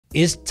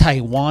Is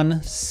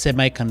Taiwan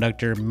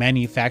Semiconductor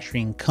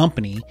Manufacturing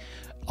Company,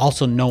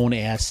 also known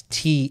as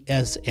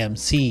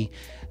TSMC,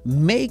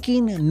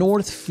 making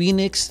North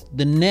Phoenix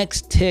the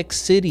next tech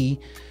city,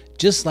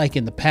 just like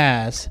in the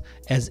past,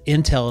 as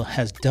Intel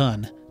has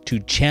done to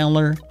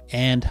Chandler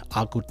and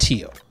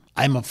Ocotillo?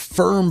 I'm a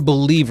firm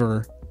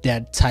believer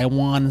that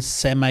Taiwan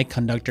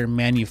Semiconductor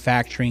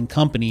Manufacturing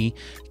Company,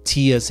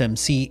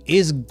 TSMC,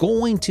 is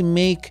going to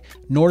make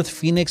North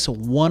Phoenix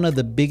one of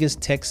the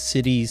biggest tech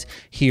cities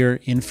here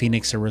in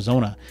Phoenix,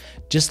 Arizona,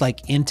 just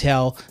like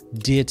Intel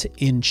did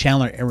in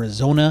Chandler,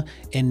 Arizona,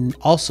 and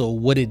also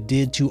what it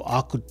did to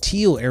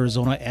Ocotillo,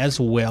 Arizona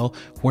as well,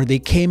 where they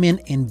came in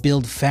and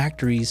built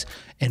factories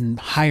and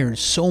hired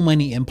so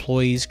many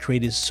employees,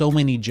 created so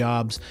many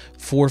jobs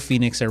for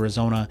Phoenix,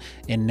 Arizona.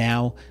 And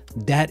now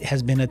that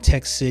has been a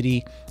tech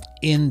city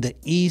in the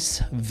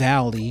East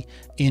Valley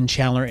in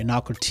Chandler and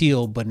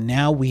Ocotillo, but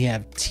now we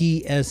have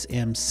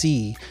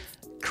TSMC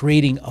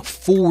creating a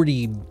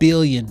 $40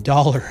 billion,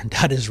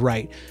 that is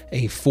right,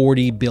 a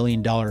 $40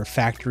 billion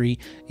factory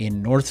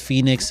in North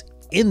Phoenix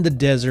in the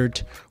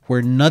desert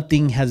where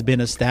nothing has been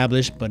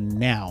established. But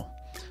now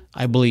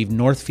I believe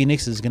North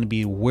Phoenix is going to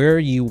be where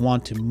you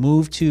want to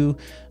move to,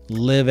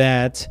 live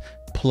at,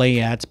 play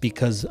at,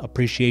 because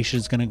appreciation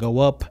is going to go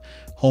up,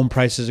 home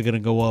prices are going to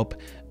go up,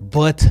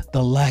 but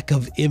the lack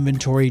of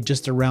inventory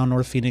just around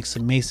North Phoenix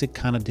makes it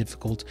kind of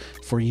difficult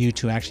for you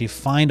to actually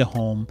find a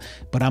home.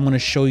 But I'm going to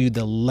show you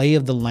the lay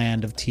of the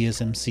land of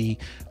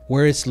TSMC,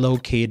 where it's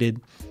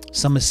located,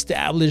 some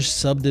established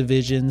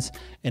subdivisions,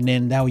 and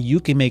then now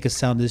you can make a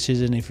sound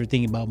decision if you're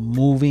thinking about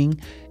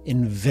moving,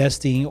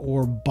 investing,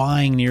 or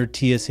buying near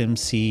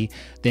TSMC.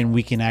 Then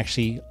we can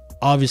actually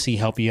obviously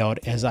help you out,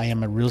 as I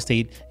am a real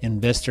estate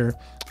investor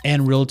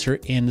and realtor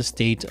in the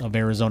state of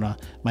Arizona.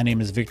 My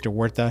name is Victor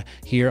Huerta,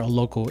 here a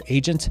local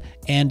agent,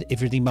 and if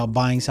you're thinking about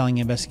buying, selling,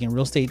 investing in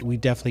real estate, we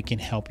definitely can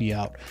help you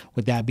out.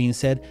 With that being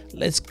said,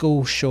 let's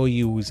go show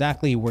you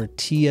exactly where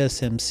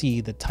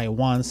TSMC, the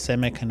Taiwan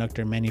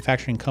Semiconductor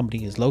Manufacturing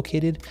Company, is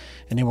located,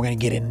 and then we're going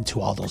to get into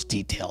all those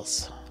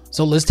details.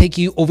 So let's take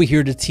you over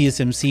here to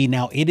TSMC.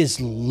 Now it is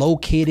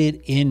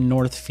located in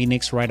North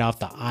Phoenix, right off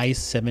the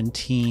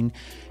I-17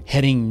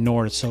 heading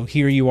north. So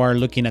here you are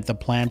looking at the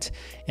plant,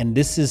 and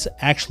this is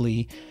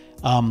actually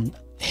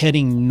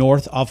heading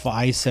north off of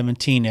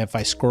I-17. If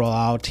I scroll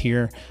out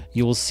here,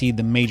 you will see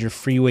the major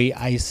freeway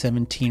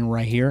I-17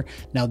 right here.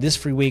 Now this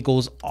freeway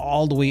goes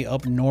all the way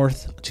up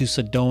north to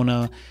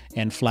Sedona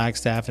and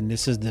Flagstaff, and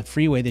this is the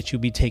freeway that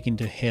you'll be taking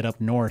to head up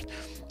north.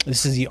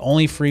 This is the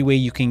only freeway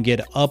you can get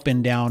up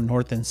and down,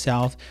 north and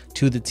south,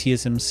 to the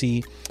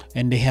TSMC.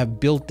 And they have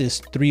built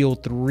this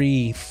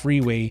 303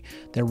 freeway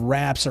that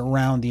wraps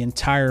around the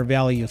entire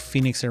valley of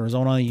Phoenix,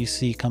 Arizona. You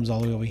see it comes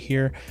all the way over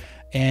here,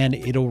 and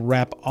it'll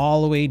wrap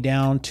all the way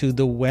down to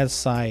the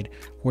west side,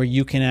 where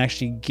you can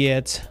actually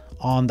get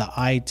on the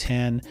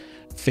I-10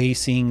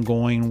 facing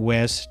going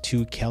west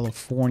to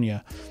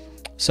California.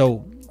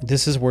 So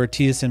this is where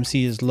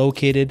TSMC is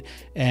located,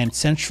 and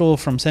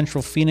from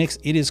central Phoenix,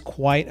 it is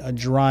quite a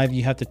drive.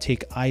 You have to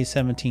take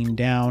I-17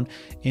 down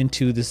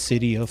into the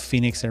city of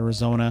Phoenix,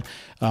 Arizona,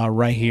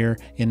 right here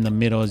in the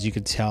middle, as you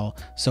could tell.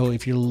 So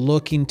if you're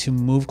looking to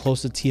move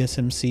close to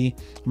TSMC,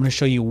 I'm going to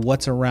show you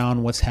what's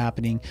around, what's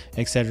happening,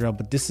 etc.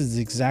 But this is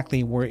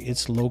exactly where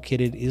it's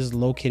located. It is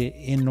located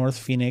in North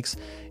Phoenix.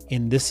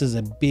 And this is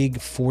a big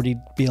 $40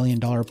 billion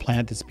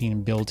plant that's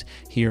being built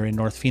here in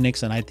North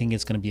Phoenix. And I think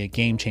it's going to be a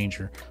game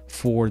changer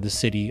for the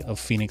city of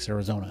Phoenix,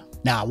 Arizona.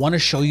 Now, I want to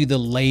show you the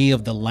lay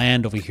of the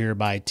land over here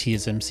by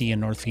TSMC in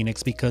North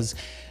Phoenix, because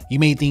you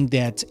may think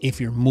that if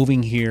you're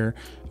moving here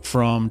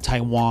from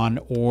Taiwan,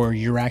 or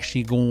you're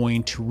actually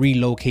going to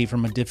relocate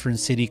from a different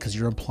city because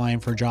you're applying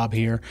for a job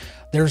here,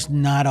 there's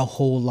not a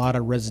whole lot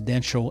of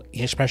residential,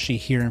 especially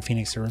here in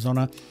Phoenix,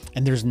 Arizona.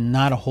 And there's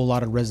not a whole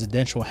lot of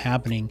residential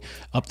happening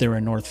up there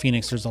in North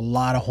Phoenix. There's a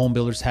lot of home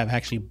builders have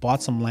actually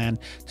bought some land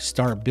to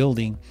start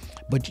building,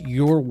 but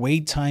your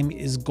wait time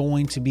is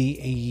going to be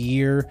a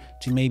year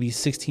to maybe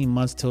 16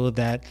 months till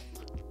that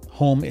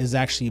home is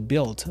actually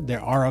built.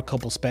 There are a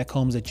couple spec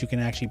homes that you can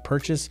actually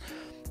purchase,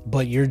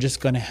 but you're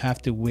just going to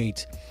have to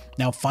wait.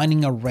 Now,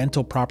 finding a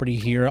rental property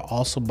here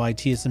also by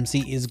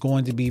TSMC is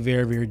going to be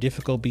very, very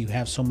difficult, but you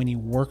have so many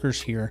workers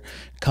here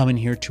coming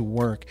here to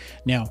work.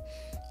 Now,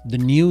 the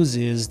news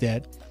is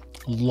that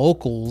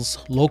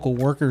local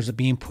workers are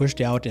being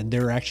pushed out, and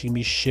they're actually going to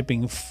be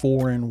shipping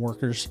foreign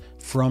workers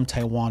from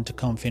Taiwan to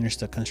come finish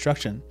the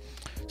construction.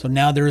 So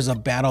now there is a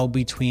battle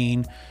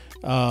between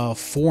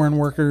foreign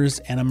workers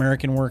and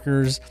American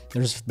workers.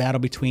 There's a battle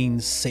between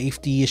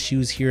safety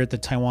issues here at the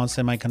Taiwan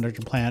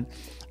Semiconductor plant.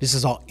 This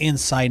is all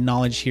inside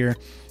knowledge here,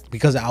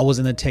 because I was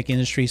in the tech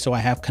industry, so I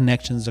have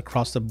connections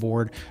across the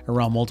board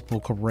around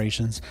multiple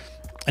corporations.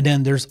 And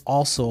then there's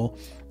also,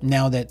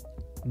 now that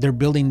they're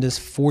building this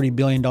 $40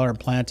 billion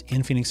plant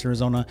in Phoenix,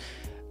 Arizona,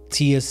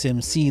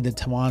 TSMC, the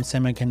Taiwan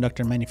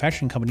Semiconductor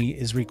Manufacturing Company,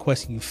 is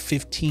requesting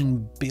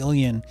 $15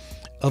 billion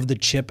of the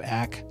CHIP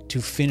Act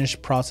to finish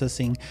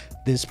processing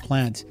this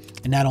plant.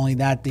 And not only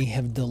that, they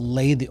have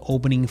delayed the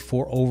opening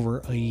for over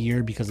a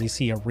year because they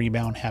see a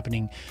rebound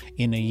happening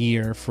in a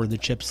year for the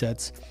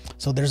chipsets.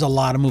 So there's a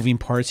lot of moving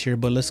parts here,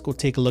 but let's go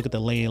take a look at the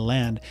lay of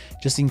land,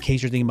 just in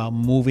case you're thinking about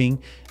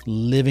moving,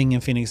 living in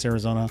Phoenix,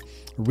 Arizona,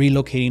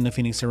 relocating to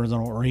Phoenix,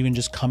 Arizona, or even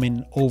just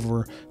coming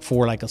over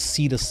for like a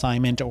seed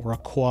assignment or a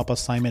co-op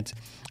assignment,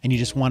 and you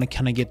just want to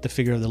kind of get the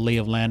figure of the lay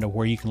of land of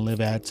where you can live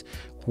at,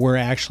 where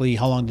actually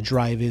how long the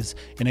drive is,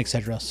 and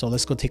etc. So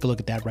let's go take a look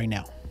at that right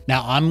now.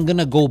 Now I'm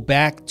gonna go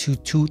back to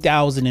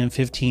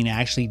 2015,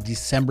 actually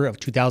December of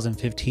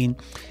 2015,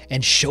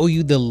 and show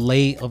you the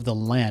lay of the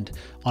land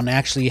on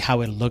actually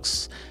how it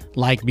looks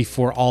like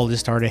before all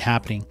this started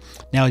happening.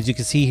 Now, as you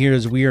can see here,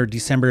 as we are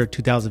December of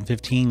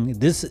 2015,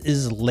 this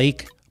is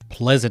Lake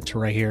Pleasant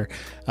right here.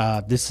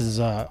 This is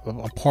a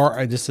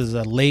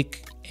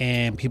lake,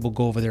 and people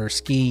go over there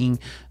skiing.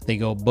 They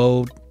go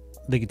boat.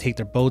 They can take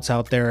their boats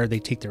out there. They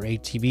take their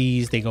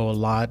ATVs. They go a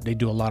lot. They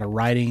do a lot of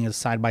riding,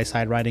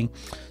 side-by-side riding.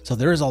 So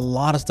there's a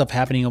lot of stuff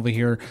happening over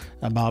here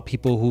about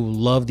people who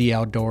love the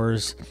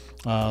outdoors,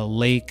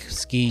 lake,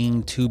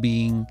 skiing,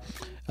 tubing,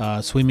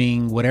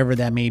 swimming, whatever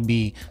that may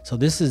be. So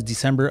this is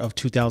December of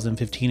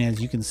 2015.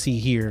 As you can see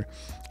here,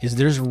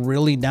 there's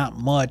really not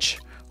much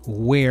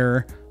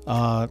where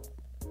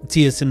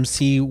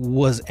TSMC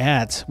was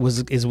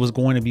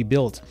going to be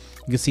built.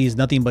 You can see it's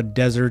nothing but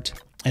desert.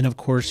 And of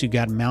course, you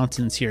got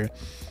mountains here.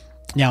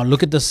 Now,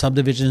 look at the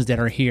subdivisions that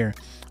are here.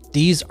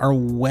 These are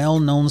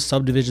well-known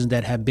subdivisions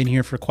that have been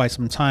here for quite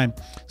some time.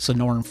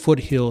 Sonoran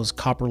Foothills,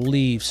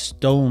 Copperleaf,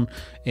 Stone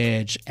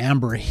Edge,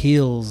 Amber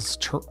Hills,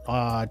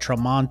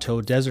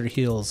 Tramonto, Desert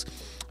Hills.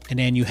 And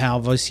then you have,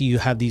 obviously, you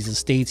have these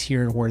estates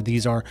here where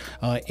these are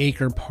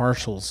acre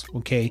parcels,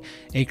 okay?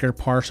 Acre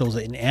parcels.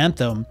 In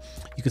Anthem,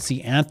 you can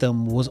see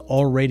Anthem was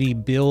already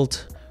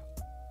built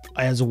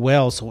as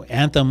well. So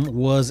Anthem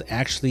was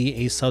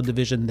actually a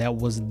subdivision that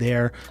was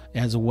there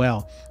as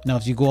well. Now,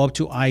 if you go up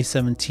to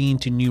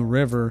I-17 to New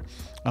River,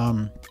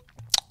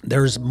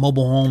 there's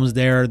mobile homes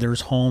there,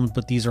 there's homes,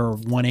 but these are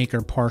 1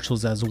 acre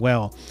parcels as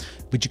well.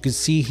 But you can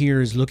see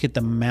here is, look at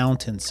the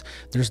mountains.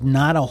 There's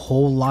not a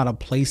whole lot of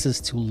places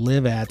to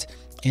live at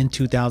in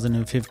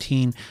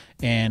 2015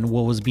 and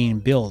what was being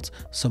built.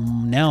 So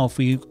now if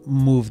we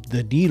move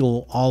the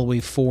needle all the way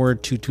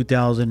forward to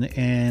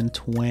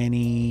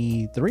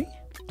 2023,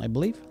 I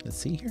believe. Let's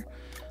see here.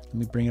 Let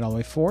me bring it all the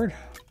way forward.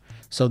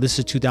 So this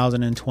is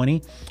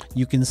 2020.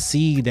 You can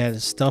see that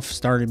stuff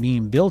started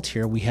being built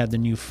here. We had the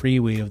new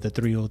freeway of the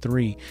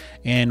 303,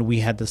 and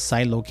we had the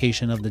site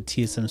location of the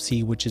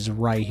TSMC, which is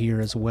right here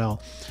as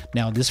well.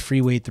 Now this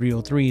freeway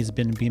 303 has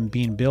been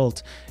being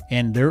built,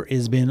 and there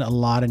has been a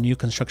lot of new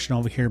construction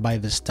over here by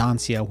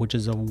Vistancia, which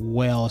is a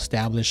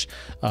well-established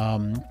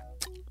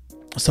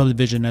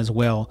subdivision as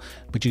well.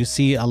 But you can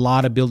see a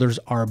lot of builders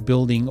are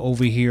building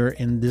over here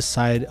in this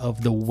side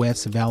of the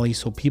West Valley,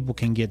 so people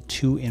can get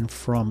to and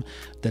from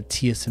the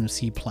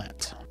TSMC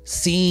plant.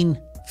 Seeing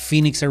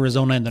Phoenix,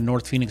 Arizona, and the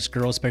North Phoenix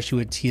grow, especially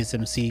with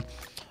TSMC,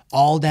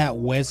 all that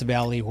West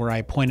Valley where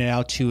I pointed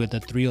out to at the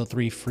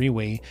 303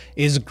 freeway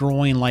is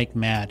growing like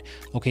mad.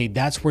 Okay,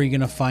 that's where you're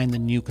gonna find the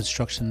new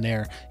construction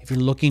there. If you're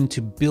looking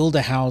to build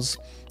a house,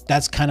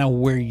 that's kind of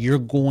where you're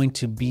going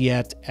to be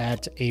at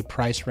a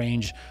price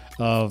range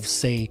of,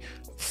 say,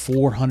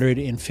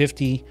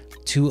 $450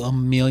 to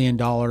 $1 million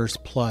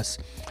plus.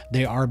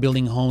 They are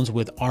building homes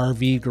with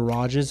RV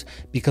garages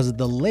because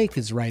the lake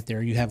is right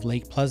there. You have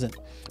Lake Pleasant.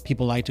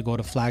 People like to go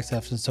to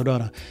Flagstaff and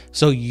Sedona.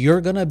 So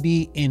you're gonna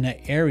be in an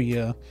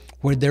area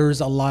where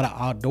there's a lot of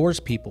outdoors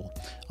people.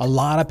 A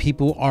lot of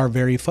people are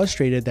very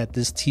frustrated that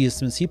this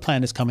TSMC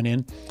plant is coming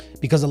in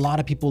because a lot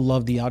of people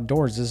love the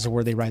outdoors. This is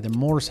where they ride their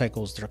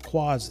motorcycles, their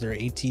quads, their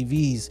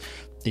ATVs,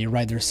 they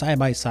ride their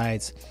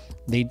side-by-sides.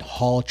 They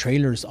haul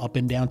trailers up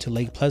and down to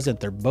Lake Pleasant,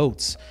 their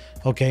boats,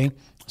 okay?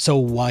 So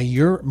while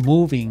you're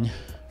moving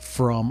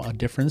from a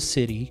different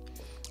city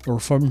or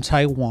from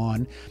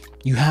Taiwan,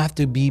 you have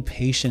to be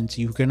patient.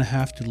 You're gonna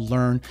have to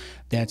learn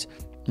that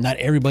not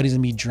everybody's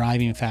gonna be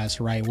driving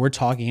fast, right? We're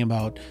talking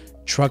about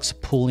trucks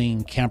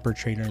pulling camper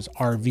trailers,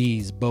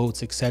 RVs,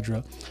 boats,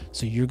 etc.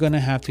 So you're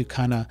gonna have to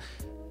kind of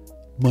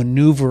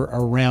maneuver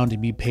around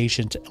and be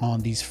patient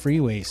on these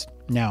freeways.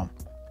 Now,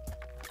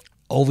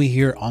 over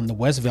here on the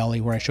West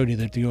Valley where I showed you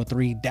the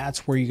 303,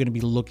 that's where you're going to be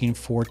looking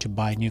for to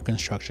buy new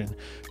construction.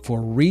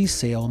 For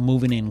resale,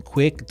 moving in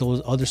quick,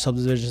 those other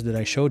subdivisions that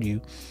I showed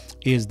you,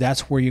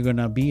 that's where you're going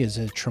to be, is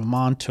at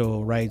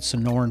Tramonto, right?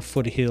 Sonoran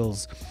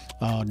Foothills,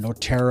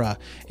 Norterra,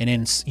 and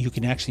then you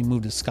can actually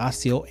move to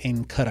Scottsdale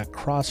and cut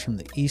across from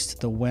the east to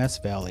the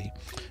West Valley.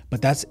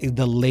 But that's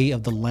the lay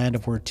of the land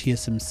of where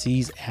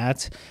TSMC's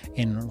at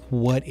and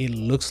what it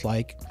looks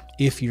like.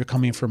 If you're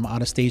coming from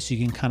out of state, so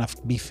you can kind of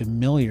be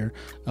familiar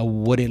of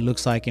what it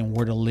looks like and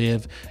where to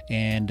live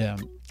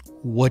and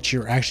what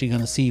you're actually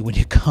going to see when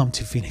you come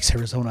to Phoenix,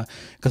 Arizona.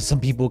 Because some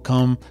people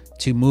come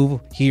to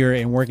move here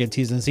and work at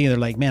TSMC and they're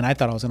like, man, I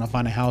thought I was going to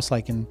find a house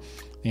like in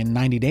in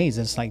 90 days.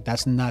 It's like,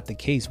 that's not the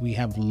case. We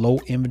have low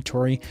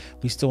inventory.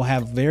 We still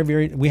have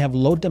we have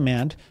low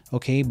demand.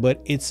 Okay.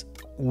 But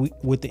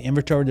with the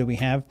inventory that we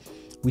have,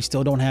 we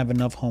still don't have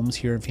enough homes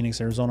here in Phoenix,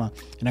 Arizona,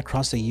 and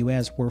across the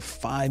U.S. we're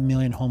 5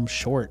 million homes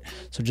short.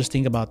 So just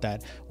think about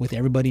that. With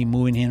everybody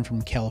moving in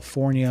from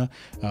California,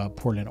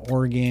 Portland,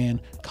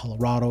 Oregon,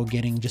 Colorado,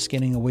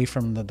 getting away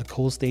from the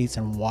cold states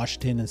and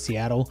Washington and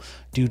Seattle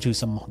due to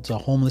the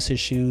homeless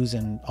issues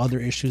and other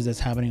issues that's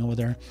happening over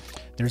there.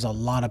 There's a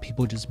lot of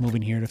people just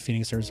moving here to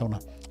Phoenix, Arizona,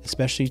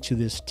 especially to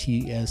this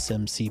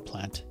TSMC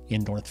plant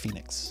in North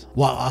Phoenix.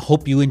 Well, I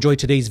hope you enjoyed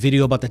today's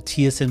video about the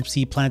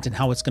TSMC plant and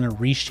how it's going to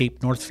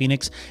reshape North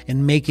Phoenix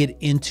and make it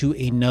into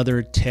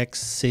another tech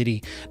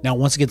city. Now,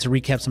 once again, to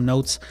recap some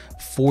notes,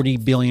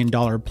 $40 billion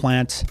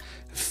plant,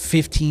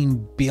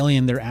 $15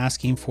 billion they're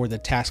asking for the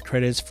tax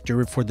credits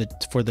for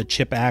the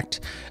CHIP Act.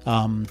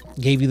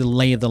 Gave you the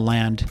lay of the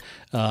land,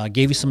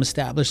 gave you some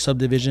established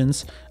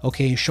subdivisions,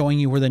 okay, showing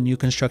you where the new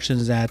construction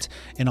is at.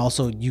 And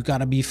also, you got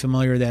to be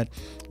familiar that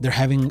they're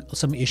having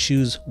some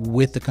issues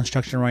with the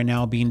construction right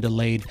now being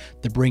delayed.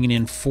 They're bringing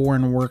in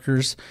foreign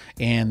workers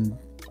and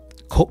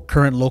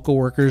current local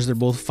workers. They're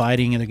both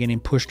fighting and they're getting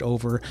pushed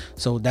over.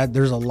 So that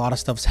there's a lot of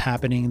stuff's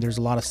happening. There's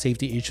a lot of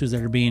safety issues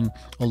that are being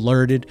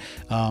alerted.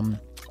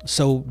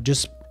 So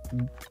just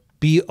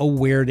be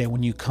aware that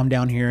when you come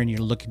down here and you're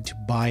looking to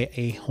buy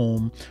a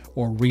home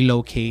or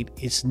relocate,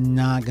 it's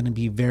not going to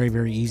be very,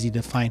 very easy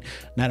to find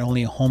not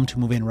only a home to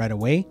move in right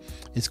away.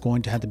 It's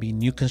going to have to be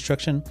new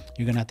construction.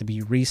 You're going to have to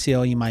be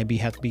resale. You might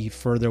have to be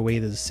further away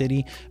to the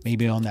city,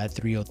 maybe on that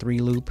 303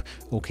 loop,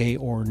 okay,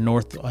 or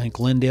north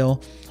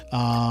Glendale.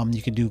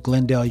 You could do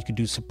Glendale, you could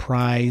do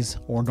Surprise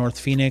or North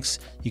Phoenix.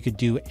 You could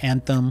do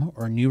Anthem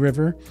or New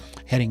River,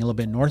 heading a little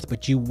bit north,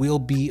 but you will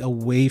be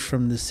away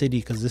from the city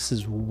because this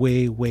is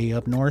way, way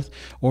up north.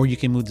 Or you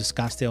can move to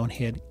Scottsdale and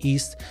head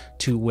east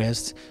to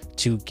west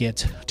to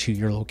get to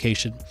your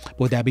location. But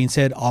with that being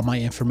said, all my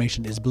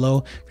information is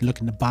below. If you're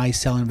looking to buy,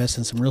 sell, invest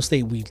in some real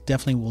estate, we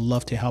definitely will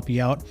love to help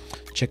you out.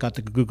 Check out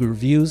the Google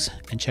reviews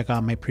and check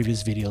out my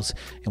previous videos,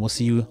 and we'll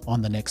see you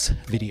on the next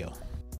video.